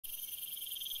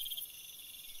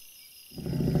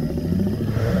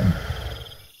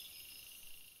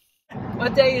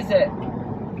What day is it?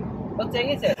 What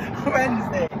day is it?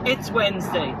 Wednesday. It's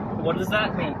Wednesday. What does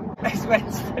that mean? It's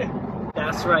Wednesday.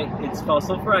 That's right, it's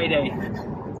Fossil Friday.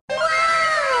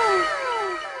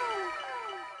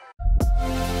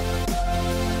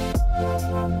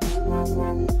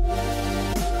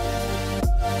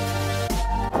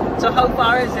 So how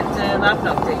far is it to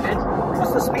Lavernock, David?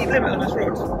 What's the speed limit on this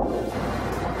road?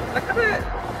 Look at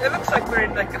it. It looks like we're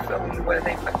in like a film where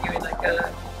they put you in like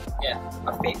a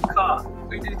fake car.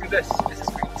 We need to do this. This is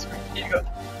green screen. Here you go.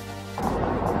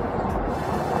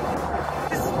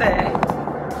 Is there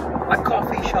a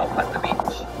coffee shop at the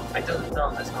beach? I don't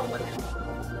know, there's not one.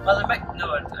 Well, there might,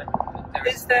 no,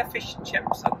 Is there fish and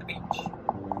chips on the beach?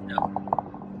 no.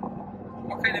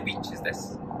 What kind of beach is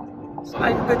this? So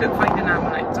I'm good at finding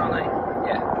ammonites, aren't I?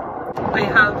 Yeah. I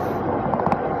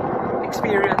have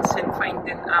experience in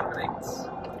finding ammonites.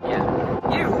 Yeah.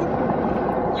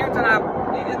 You don't have,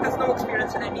 there's no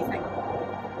experience in anything.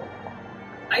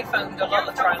 I found a lot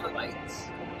of trilobites.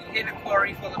 In a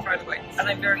quarry full of trilobites. And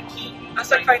I'm very keen.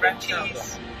 That's like finding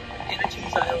cheese in a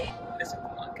cheese aisle in a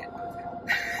supermarket.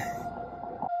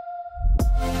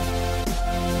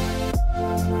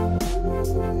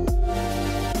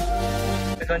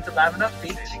 We're going to Lavernock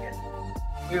Beach.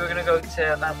 We were going to go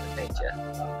to Lavernock Nature.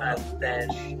 And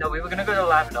then, no, we were going to go to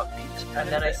Lavernock Beach. And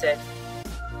then I said,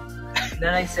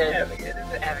 Ever heard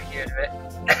of it? Ever heard of it?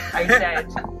 I said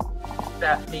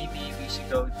that maybe we should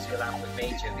go to Lavernock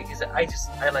Nature because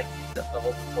I like the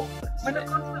whole performance. We're not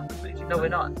going to Lavernock Nature. No, we're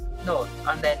not. No.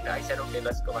 And then I said, okay,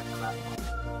 let's go back to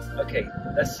Lavernock. Okay,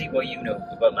 let's see what you know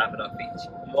about Lavernock Beach.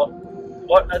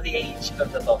 What are the age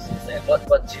of the fossils there?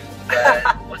 What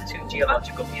two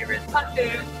geological periods?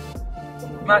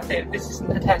 Matthew, this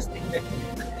isn't a testing bit.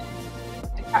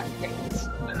 The cat things,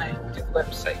 and I do the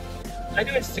website. I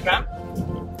do Instagram.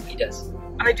 He does.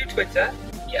 And I do Twitter.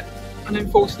 Yeah. And I'm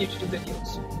forcing you to do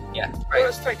videos. Yeah. What Right.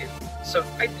 else do I do? So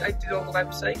I did all the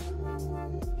website.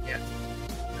 yeah.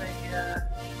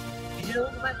 You did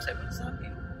all the website. What does that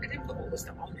mean? I didn't put all the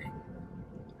stuff on it.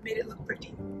 I made it look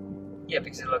pretty. Yeah,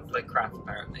 because it looked like crap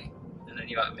apparently. And then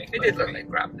you had to make It did look like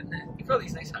crap, didn't it? You've got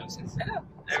these nice houses. I know.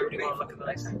 Everybody want to look at the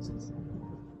nice houses.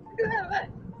 Look at that.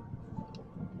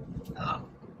 Oh.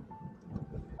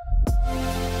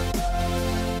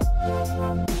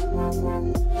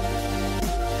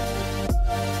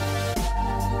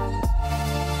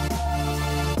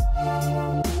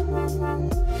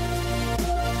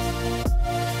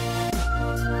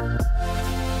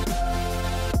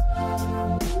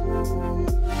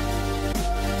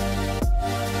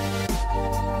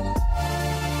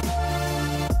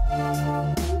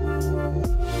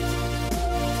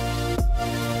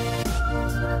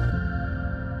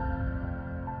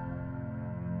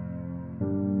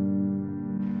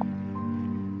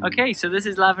 Okay, so this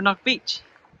is Lavernock Beach.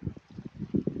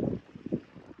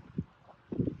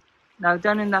 Now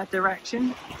down in that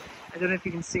direction, I don't know if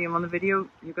you can see them on the video,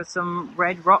 you've got some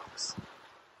red rocks.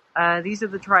 These are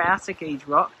the Triassic age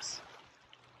rocks.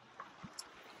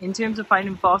 In terms of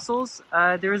finding fossils,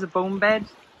 there is a bone bed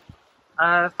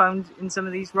found in some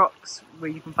of these rocks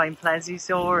where you can find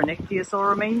plesiosaur and ichthyosaur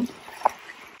remains.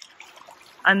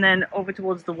 And then over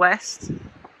towards the west,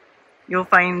 you'll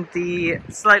find the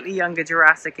slightly younger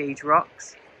Jurassic age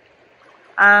rocks.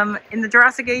 In the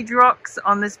Jurassic age rocks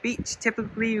on this beach,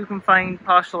 typically you can find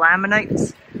partial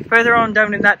ammonites. Further on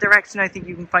down in that direction, I think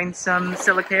you can find some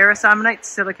Silicaris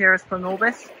ammonites, Silicaris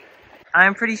planorbis.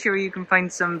 I'm pretty sure you can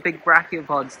find some big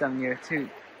brachiopods down here too.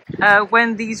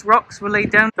 When these rocks were laid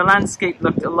down, the landscape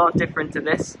looked a lot different to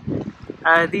this.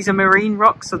 These are marine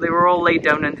rocks, so they were all laid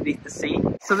down underneath the sea.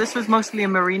 So this was mostly a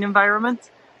marine environment.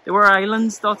 There were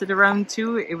islands dotted around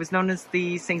too. It was known as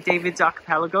the St. David's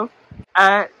Archipelago.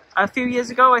 A few years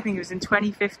ago, I think it was in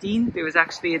 2015, there was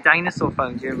actually a dinosaur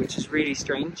found here, which is really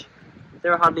strange.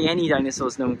 There are hardly any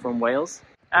dinosaurs known from Wales.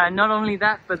 Not only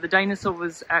that, but the dinosaur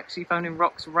was actually found in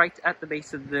rocks right at the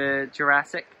base of the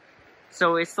Jurassic.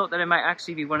 So it's thought that it might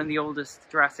actually be one of the oldest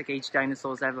Jurassic age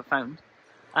dinosaurs ever found.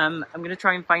 I'm going to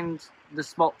try and find the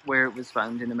spot where it was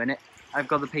found in a minute. I've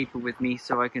got the paper with me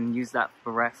so I can use that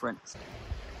for reference.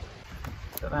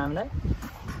 Around there,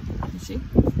 you see?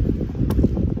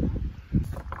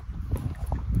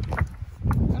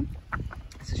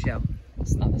 It's a shell.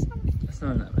 It's not. It's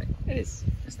not that way. It is.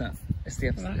 It's not. It's the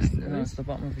Well, it's the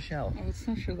bottom of a shell. Oh, let's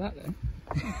not show that then.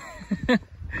 Yeah,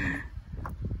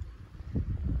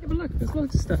 but look, there's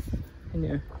loads of stuff in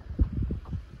here.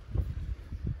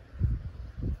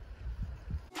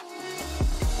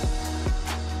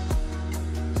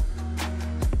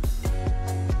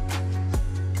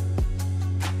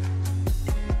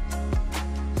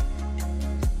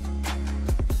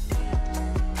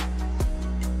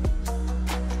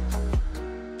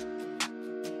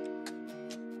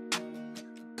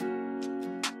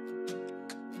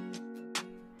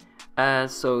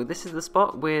 So this is the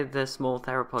spot where the small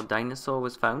theropod dinosaur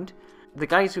was found. The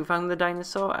guys who found the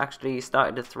dinosaur actually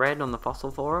started a thread on the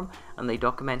fossil forum, and they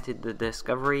documented the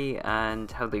discovery and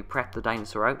how they prepped the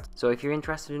dinosaur out. So if you're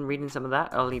interested in reading some of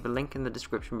that, I'll leave a link in the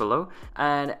description below.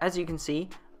 And as you can see,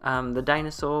 the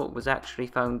dinosaur was actually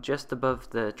found just above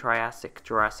the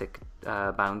Triassic-Jurassic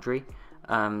boundary,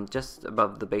 just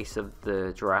above the base of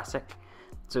the Jurassic.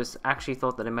 So it's actually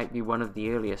thought that it might be one of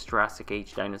the earliest Jurassic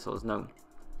age dinosaurs known.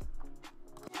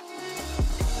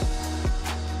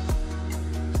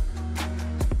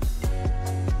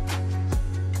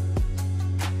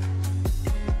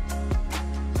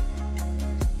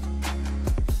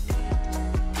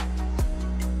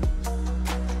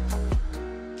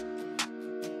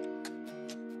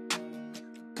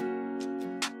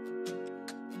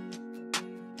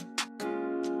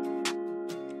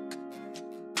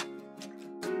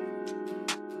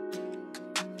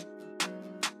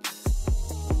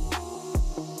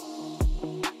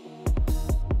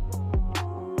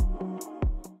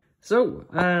 So,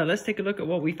 let's take a look at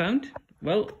what we found.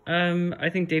 Well, I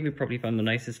think David probably found the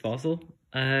nicest fossil.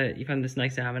 He found this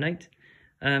nice ammonite.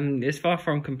 It's far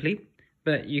from complete,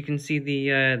 but you can see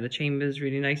the chamber's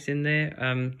really nice in there.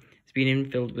 It's been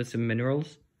infilled with some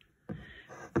minerals.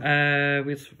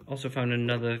 We've also found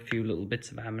another few little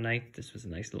bits of ammonite. This was a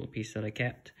nice little piece that I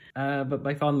kept. But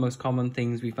by far the most common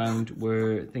things we found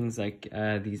were things like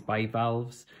these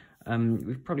bivalves.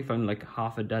 We've probably found like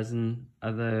half a dozen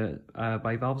other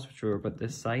bivalves, which were about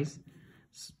this size,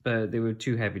 but they were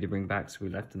too heavy to bring back, so we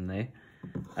left them there.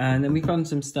 And then we found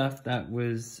some stuff that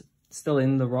was still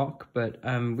in the rock, but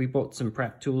we bought some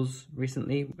prep tools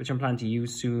recently, which I'm planning to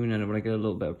use soon, and I want to get a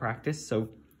little bit of practice. So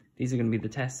these are going to be the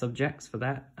test subjects for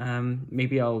that.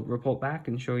 Maybe I'll report back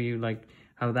and show you like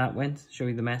how that went, show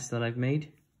you the mess that I've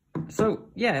made. So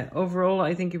yeah, overall,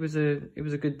 I think it was a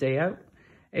good day out.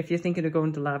 If you're thinking of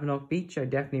going to Lavernock Beach, I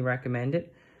definitely recommend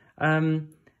it.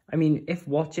 I mean, if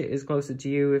Watchet is closer to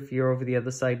you, if you're over the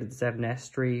other side of the Severn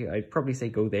Estuary, I'd probably say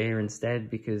go there instead,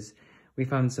 because we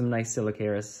found some nice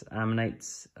silicaris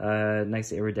ammonites,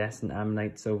 nice iridescent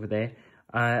ammonites over there.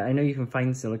 I know you can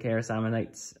find silicaris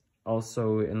ammonites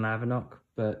also in Lavernock,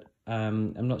 but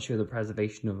I'm not sure the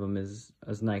preservation of them is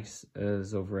as nice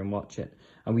as over in Watchet,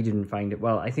 and we didn't find it.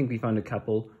 Well, I think we found a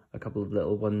couple of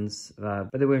little ones,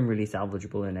 but they weren't really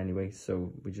salvageable in any way,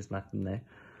 so we just left them there.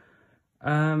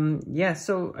 Yeah,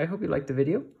 so I hope you liked the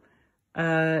video.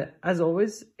 As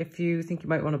always, if you think you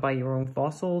might want to buy your own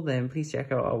fossil, then please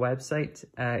check out our website.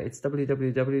 It's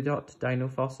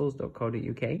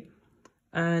www.dinofossils.co.uk.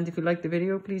 And if you liked the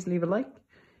video, please leave a like.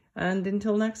 And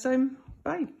until next time,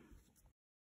 bye.